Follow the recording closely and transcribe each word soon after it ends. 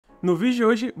No vídeo de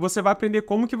hoje, você vai aprender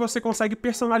como que você consegue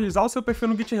personalizar o seu perfil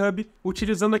no GitHub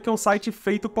utilizando aqui um site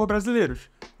feito por brasileiros.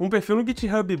 Um perfil no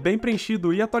GitHub bem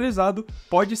preenchido e atualizado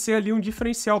pode ser ali um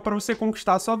diferencial para você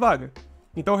conquistar a sua vaga.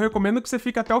 Então eu recomendo que você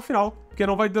fique até o final, porque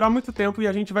não vai durar muito tempo e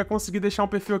a gente vai conseguir deixar um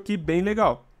perfil aqui bem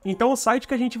legal. Então o site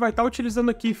que a gente vai estar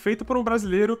utilizando aqui, feito por um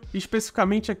brasileiro,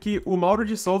 especificamente aqui o Mauro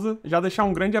de Souza, já deixar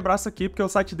um grande abraço aqui porque o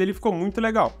site dele ficou muito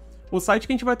legal. O site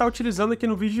que a gente vai estar utilizando aqui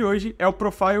no vídeo de hoje é o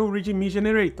Profile Readme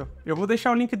Generator. Eu vou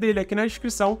deixar o link dele aqui na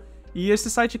descrição, e esse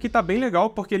site aqui tá bem legal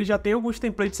porque ele já tem alguns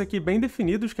templates aqui bem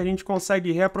definidos que a gente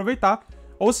consegue reaproveitar,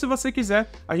 ou se você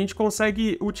quiser, a gente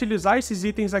consegue utilizar esses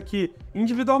itens aqui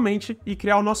individualmente e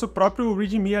criar o nosso próprio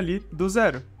Readme ali do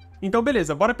zero. Então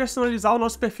beleza, bora personalizar o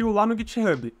nosso perfil lá no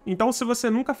GitHub. Então se você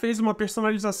nunca fez uma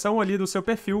personalização ali do seu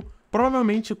perfil,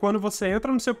 provavelmente quando você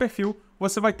entra no seu perfil,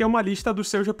 você vai ter uma lista dos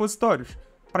seus repositórios.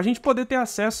 Para a gente poder ter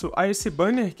acesso a esse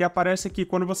banner que aparece aqui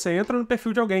quando você entra no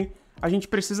perfil de alguém, a gente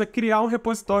precisa criar um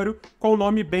repositório com um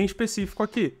nome bem específico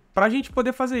aqui. Para a gente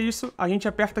poder fazer isso, a gente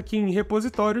aperta aqui em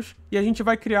repositórios e a gente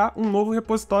vai criar um novo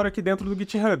repositório aqui dentro do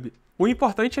GitHub. O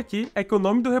importante aqui é que o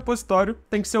nome do repositório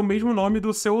tem que ser o mesmo nome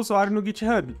do seu usuário no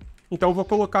GitHub. Então eu vou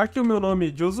colocar aqui o meu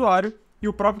nome de usuário e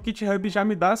o próprio GitHub já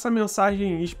me dá essa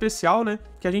mensagem especial, né,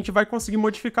 que a gente vai conseguir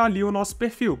modificar ali o nosso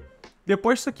perfil.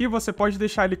 Depois disso aqui, você pode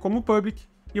deixar ele como public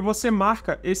e você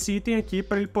marca esse item aqui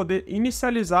para ele poder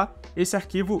inicializar esse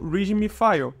arquivo readme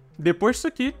file. Depois disso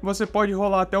aqui, você pode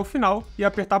rolar até o final e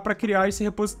apertar para criar esse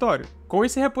repositório. Com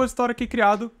esse repositório aqui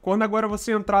criado, quando agora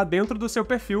você entrar dentro do seu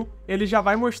perfil, ele já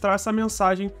vai mostrar essa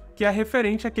mensagem que é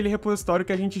referente àquele repositório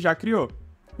que a gente já criou.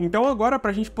 Então agora,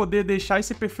 para a gente poder deixar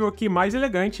esse perfil aqui mais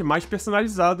elegante, mais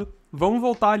personalizado, vamos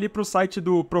voltar ali para o site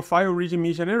do Profile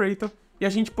Readme Generator, e a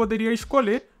gente poderia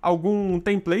escolher algum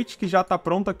template que já está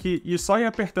pronto aqui e só ir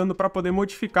apertando para poder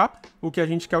modificar o que a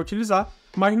gente quer utilizar,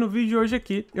 mas no vídeo de hoje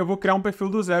aqui eu vou criar um perfil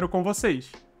do zero com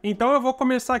vocês. Então eu vou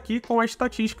começar aqui com a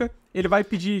estatística, ele vai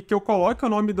pedir que eu coloque o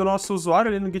nome do nosso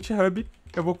usuário ali no GitHub,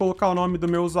 eu vou colocar o nome do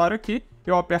meu usuário aqui,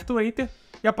 eu aperto Enter,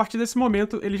 e a partir desse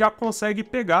momento ele já consegue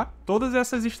pegar todas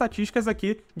essas estatísticas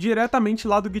aqui diretamente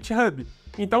lá do GitHub.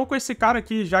 Então com esse cara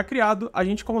aqui já criado, a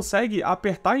gente consegue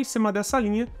apertar em cima dessa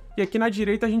linha, e aqui na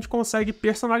direita a gente consegue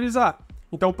personalizar.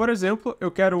 Então, por exemplo,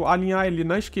 eu quero alinhar ele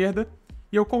na esquerda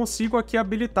e eu consigo aqui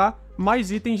habilitar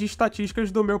mais itens de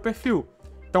estatísticas do meu perfil.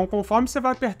 Então, conforme você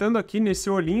vai apertando aqui nesse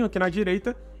olhinho aqui na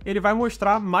direita, ele vai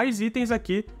mostrar mais itens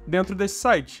aqui dentro desse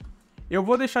site. Eu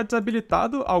vou deixar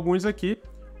desabilitado alguns aqui.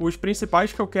 Os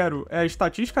principais que eu quero é a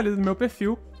estatística ali do meu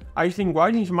perfil, as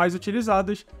linguagens mais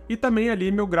utilizadas e também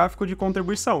ali meu gráfico de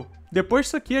contribuição. Depois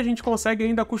disso aqui a gente consegue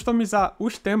ainda customizar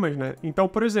os temas, né? Então,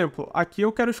 por exemplo, aqui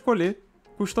eu quero escolher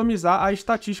customizar a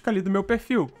estatística ali do meu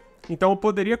perfil. Então eu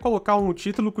poderia colocar um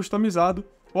título customizado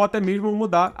ou até mesmo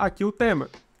mudar aqui o tema.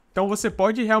 Então você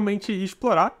pode realmente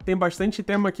explorar, tem bastante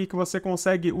tema aqui que você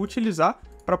consegue utilizar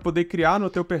para poder criar no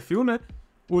teu perfil, né?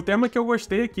 O tema que eu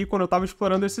gostei aqui quando eu estava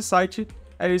explorando esse site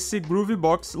é esse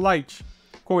Groovebox Light.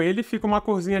 Com ele fica uma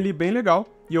corzinha ali bem legal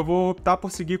e eu vou optar por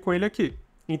seguir com ele aqui.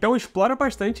 Então explora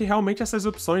bastante realmente essas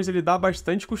opções, ele dá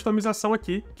bastante customização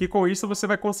aqui, que com isso você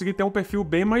vai conseguir ter um perfil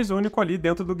bem mais único ali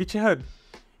dentro do GitHub.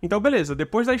 Então beleza,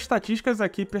 depois das estatísticas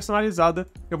aqui personalizada,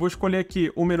 eu vou escolher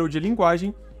aqui o menu de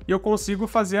linguagem e eu consigo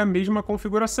fazer a mesma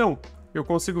configuração. Eu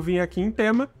consigo vir aqui em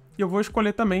tema e eu vou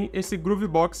escolher também esse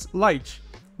Groovebox Light.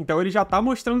 Então ele já está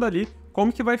mostrando ali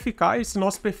como que vai ficar esse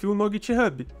nosso perfil no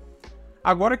GitHub.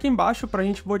 Agora aqui embaixo, para a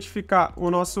gente modificar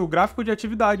o nosso gráfico de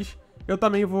atividades, eu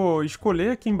também vou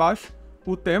escolher aqui embaixo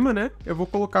o tema, né? Eu vou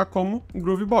colocar como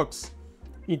Groovebox.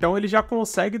 Então ele já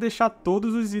consegue deixar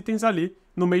todos os itens ali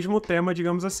no mesmo tema,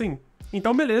 digamos assim.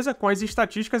 Então beleza, com as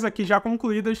estatísticas aqui já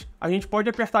concluídas, a gente pode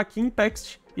apertar aqui em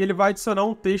Text e ele vai adicionar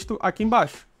um texto aqui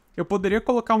embaixo. Eu poderia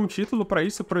colocar um título para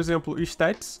isso, por exemplo,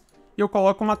 Stats, e eu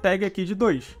coloco uma tag aqui de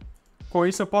 2. Com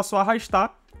isso eu posso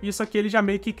arrastar, e isso aqui ele já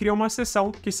meio que cria uma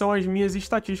seção, que são as minhas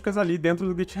estatísticas ali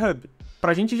dentro do GitHub.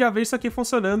 Pra gente já ver isso aqui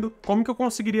funcionando, como que eu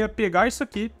conseguiria pegar isso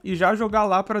aqui e já jogar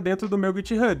lá para dentro do meu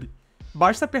GitHub?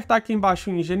 Basta apertar aqui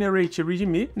embaixo em Generate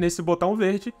README, nesse botão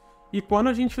verde, e quando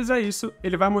a gente fizer isso,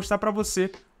 ele vai mostrar para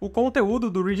você o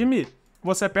conteúdo do README.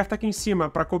 Você aperta aqui em cima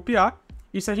para copiar,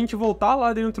 e se a gente voltar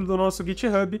lá dentro do nosso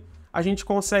GitHub, a gente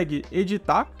consegue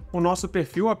editar o nosso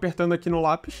perfil apertando aqui no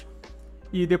lápis,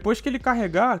 e depois que ele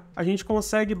carregar, a gente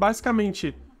consegue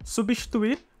basicamente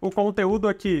substituir o conteúdo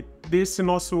aqui desse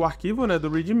nosso arquivo, né, do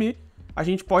README. A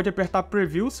gente pode apertar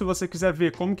Preview se você quiser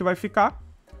ver como que vai ficar.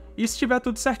 E se estiver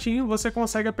tudo certinho, você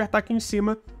consegue apertar aqui em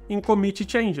cima em Commit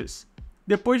Changes.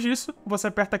 Depois disso, você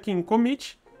aperta aqui em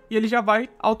Commit e ele já vai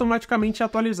automaticamente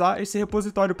atualizar esse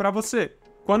repositório para você.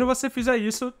 Quando você fizer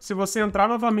isso, se você entrar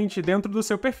novamente dentro do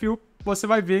seu perfil, você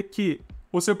vai ver que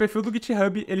o seu perfil do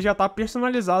GitHub ele já está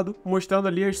personalizado, mostrando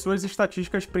ali as suas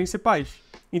estatísticas principais.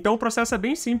 Então o processo é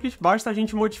bem simples, basta a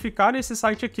gente modificar nesse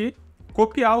site aqui,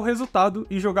 copiar o resultado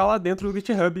e jogar lá dentro do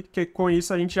GitHub, que com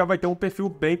isso a gente já vai ter um perfil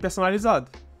bem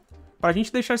personalizado. Para a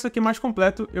gente deixar isso aqui mais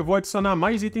completo, eu vou adicionar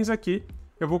mais itens aqui.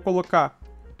 Eu vou colocar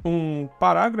um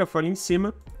parágrafo ali em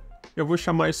cima. Eu vou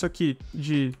chamar isso aqui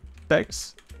de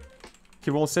text,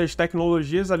 que vão ser as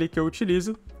tecnologias ali que eu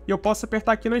utilizo. E eu posso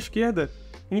apertar aqui na esquerda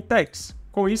em text.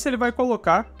 Com isso ele vai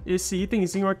colocar esse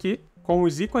itemzinho aqui com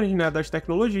os ícones, né, das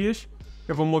tecnologias.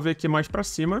 Eu vou mover aqui mais para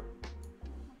cima.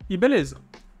 E beleza.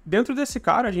 Dentro desse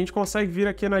cara a gente consegue vir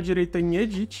aqui na direita em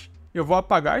Edit. Eu vou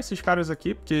apagar esses caras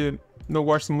aqui, porque não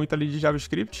gosto muito ali de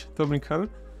JavaScript, tô brincando.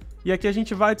 E aqui a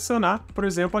gente vai adicionar, por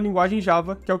exemplo, a linguagem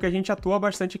Java, que é o que a gente atua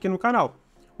bastante aqui no canal.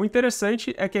 O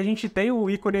interessante é que a gente tem o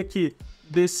ícone aqui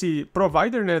desse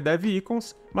provider, né, Dev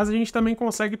Icons, mas a gente também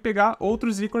consegue pegar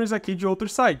outros ícones aqui de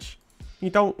outros sites.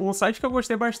 Então, um site que eu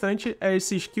gostei bastante é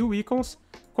esse Skill Icons.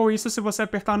 Com isso, se você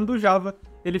apertar no do Java,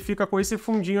 ele fica com esse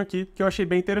fundinho aqui, que eu achei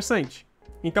bem interessante.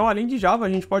 Então, além de Java, a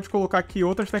gente pode colocar aqui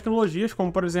outras tecnologias,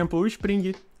 como por exemplo o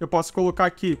Spring. Eu posso colocar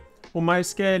aqui o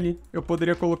MySQL, eu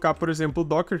poderia colocar, por exemplo, o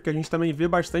Docker, que a gente também vê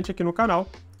bastante aqui no canal.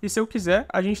 E se eu quiser,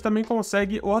 a gente também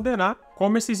consegue ordenar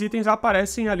como esses itens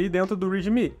aparecem ali dentro do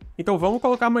README. Então vamos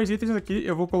colocar mais itens aqui.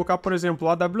 Eu vou colocar, por exemplo,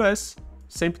 o AWS,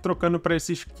 sempre trocando para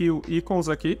esses Skill Icons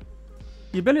aqui.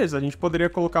 E beleza, a gente poderia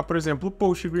colocar, por exemplo, o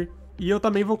Postgre. E eu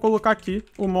também vou colocar aqui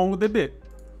o MongoDB.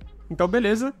 Então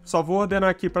beleza, só vou ordenar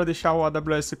aqui para deixar o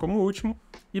AWS como último.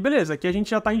 E beleza, aqui a gente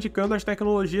já está indicando as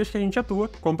tecnologias que a gente atua,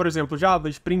 como por exemplo Java,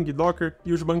 Spring, Docker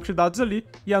e os bancos de dados ali,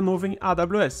 e a nuvem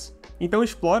AWS. Então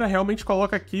explora, realmente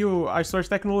coloca aqui as suas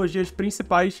tecnologias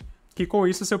principais, que com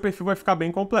isso seu perfil vai ficar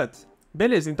bem completo.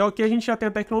 Beleza, então aqui a gente já tem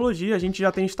a tecnologia, a gente já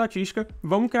tem estatística.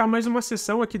 Vamos criar mais uma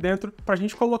seção aqui dentro para a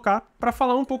gente colocar, para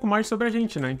falar um pouco mais sobre a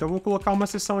gente, né? Então eu vou colocar uma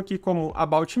seção aqui como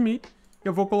About Me,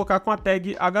 eu vou colocar com a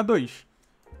tag H2.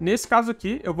 Nesse caso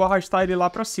aqui, eu vou arrastar ele lá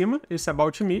para cima, esse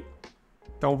About Me.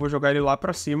 Então eu vou jogar ele lá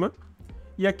para cima.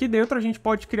 E aqui dentro a gente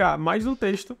pode criar mais um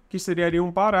texto, que seria ali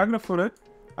um parágrafo, né?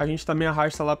 A gente também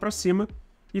arrasta lá para cima.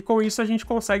 E com isso a gente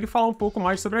consegue falar um pouco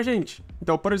mais sobre a gente.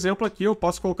 Então, por exemplo, aqui eu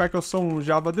posso colocar que eu sou um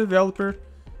Java Developer.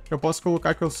 Eu posso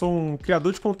colocar que eu sou um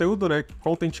criador de conteúdo, né?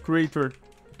 Content Creator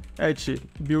at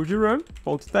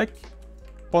buildrun.tech.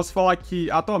 Posso falar que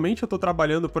atualmente eu estou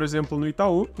trabalhando, por exemplo, no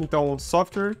Itaú. Então,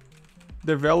 Software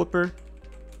Developer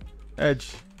at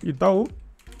Itaú.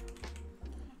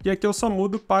 E aqui eu só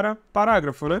mudo para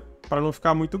parágrafo, né? Para não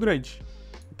ficar muito grande.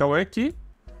 Então é aqui.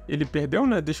 Ele perdeu,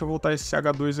 né? Deixa eu voltar esse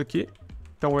H2 aqui.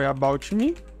 Então é About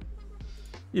Me.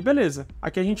 E beleza.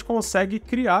 Aqui a gente consegue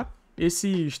criar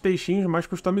esses textinhos mais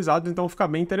customizados, então fica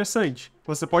bem interessante.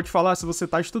 Você pode falar se você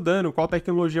está estudando, qual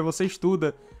tecnologia você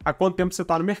estuda, há quanto tempo você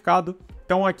está no mercado.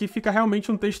 Então aqui fica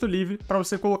realmente um texto livre para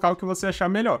você colocar o que você achar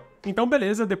melhor. Então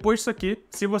beleza, depois disso aqui,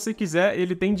 se você quiser,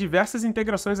 ele tem diversas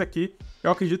integrações aqui.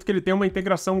 Eu acredito que ele tem uma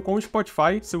integração com o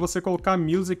Spotify. Se você colocar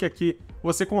Music aqui,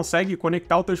 você consegue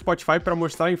conectar o teu Spotify para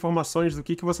mostrar informações do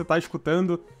que você está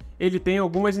escutando. Ele tem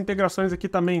algumas integrações aqui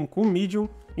também com o Medium.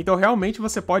 Então realmente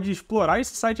você pode explorar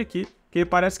esse site aqui, que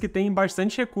parece que tem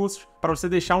bastante recursos para você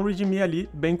deixar um README ali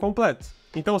bem completo.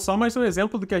 Então só mais um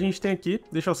exemplo do que a gente tem aqui.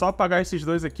 Deixa eu só apagar esses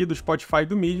dois aqui do Spotify e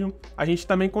do Medium. A gente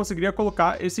também conseguiria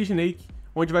colocar esse Snake,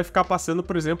 onde vai ficar passando,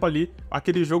 por exemplo, ali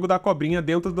aquele jogo da cobrinha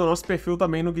dentro do nosso perfil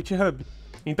também no GitHub.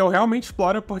 Então realmente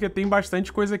explora, porque tem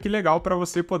bastante coisa aqui legal para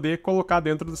você poder colocar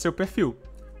dentro do seu perfil.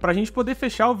 Para a gente poder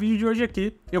fechar o vídeo de hoje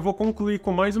aqui, eu vou concluir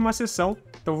com mais uma seção.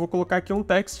 Então eu vou colocar aqui um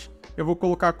text, eu vou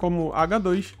colocar como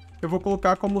H2, eu vou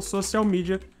colocar como social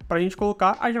media, para a gente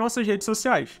colocar as nossas redes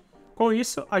sociais. Com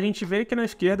isso, a gente vem aqui na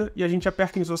esquerda e a gente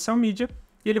aperta em social media,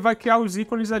 e ele vai criar os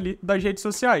ícones ali das redes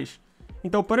sociais.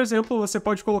 Então, por exemplo, você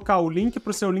pode colocar o link para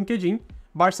o seu LinkedIn,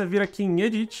 basta vir aqui em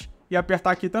Edit e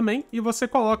apertar aqui também, e você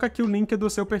coloca aqui o link do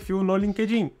seu perfil no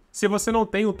LinkedIn. Se você não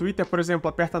tem o Twitter, por exemplo,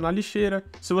 aperta na lixeira.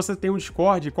 Se você tem o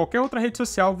Discord, qualquer outra rede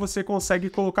social, você consegue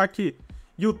colocar aqui.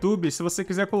 YouTube, se você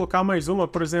quiser colocar mais uma,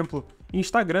 por exemplo,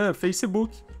 Instagram,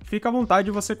 Facebook, fica à vontade,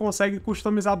 você consegue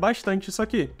customizar bastante isso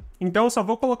aqui. Então eu só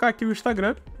vou colocar aqui o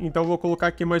Instagram, então eu vou colocar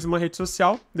aqui mais uma rede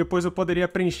social, depois eu poderia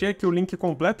preencher aqui o link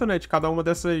completo, né, de cada uma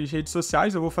dessas redes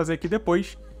sociais, eu vou fazer aqui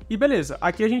depois. E beleza,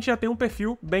 aqui a gente já tem um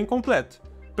perfil bem completo.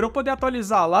 Para eu poder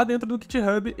atualizar lá dentro do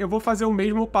GitHub, eu vou fazer o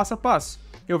mesmo passo a passo.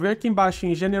 Eu venho aqui embaixo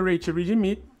em Generate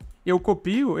README, eu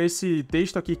copio esse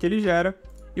texto aqui que ele gera,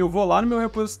 eu vou lá no meu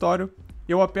repositório,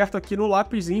 eu aperto aqui no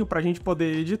lapisinho para a gente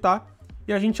poder editar,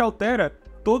 e a gente altera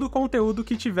todo o conteúdo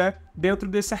que tiver dentro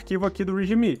desse arquivo aqui do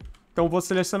README. Então vou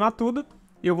selecionar tudo,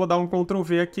 eu vou dar um Ctrl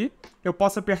V aqui. Eu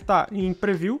posso apertar em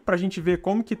Preview para a gente ver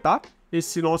como que tá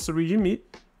esse nosso readme.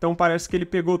 Então parece que ele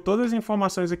pegou todas as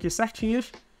informações aqui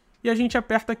certinhas. E a gente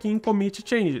aperta aqui em Commit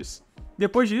Changes.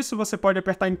 Depois disso, você pode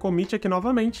apertar em Commit aqui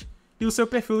novamente. E o seu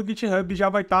perfil do GitHub já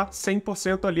vai estar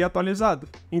 100% ali atualizado.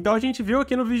 Então a gente viu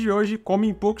aqui no vídeo de hoje como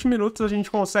em poucos minutos a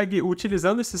gente consegue,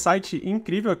 utilizando esse site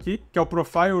incrível aqui, que é o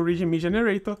Profile Readme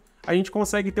Generator, a gente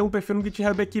consegue ter um perfil no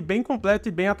GitHub aqui bem completo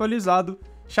e bem atualizado,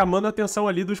 chamando a atenção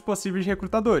ali dos possíveis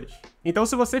recrutadores. Então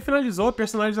se você finalizou a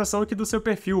personalização aqui do seu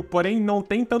perfil, porém não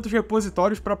tem tantos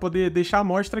repositórios para poder deixar a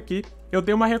amostra aqui, eu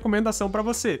tenho uma recomendação para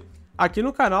você. Aqui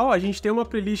no canal a gente tem uma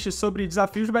playlist sobre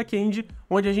desafios back-end,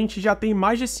 onde a gente já tem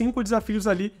mais de 5 desafios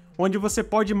ali, onde você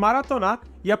pode maratonar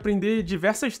e aprender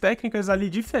diversas técnicas ali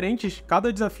diferentes.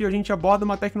 Cada desafio a gente aborda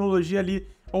uma tecnologia ali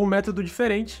ou um método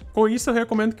diferente. Com isso eu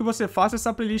recomendo que você faça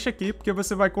essa playlist aqui, porque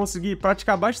você vai conseguir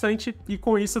praticar bastante e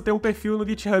com isso ter um perfil no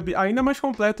GitHub ainda mais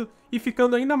completo e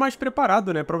ficando ainda mais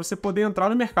preparado, né, para você poder entrar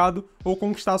no mercado ou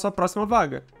conquistar a sua próxima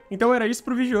vaga. Então era isso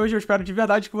pro vídeo de hoje, eu espero de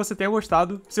verdade que você tenha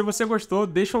gostado. Se você gostou,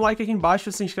 deixa um like aqui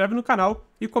embaixo, se inscreve no canal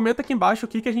e comenta aqui embaixo o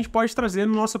que a gente pode trazer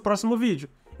no nosso próximo vídeo.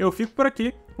 Eu fico por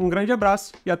aqui, um grande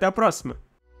abraço e até a próxima!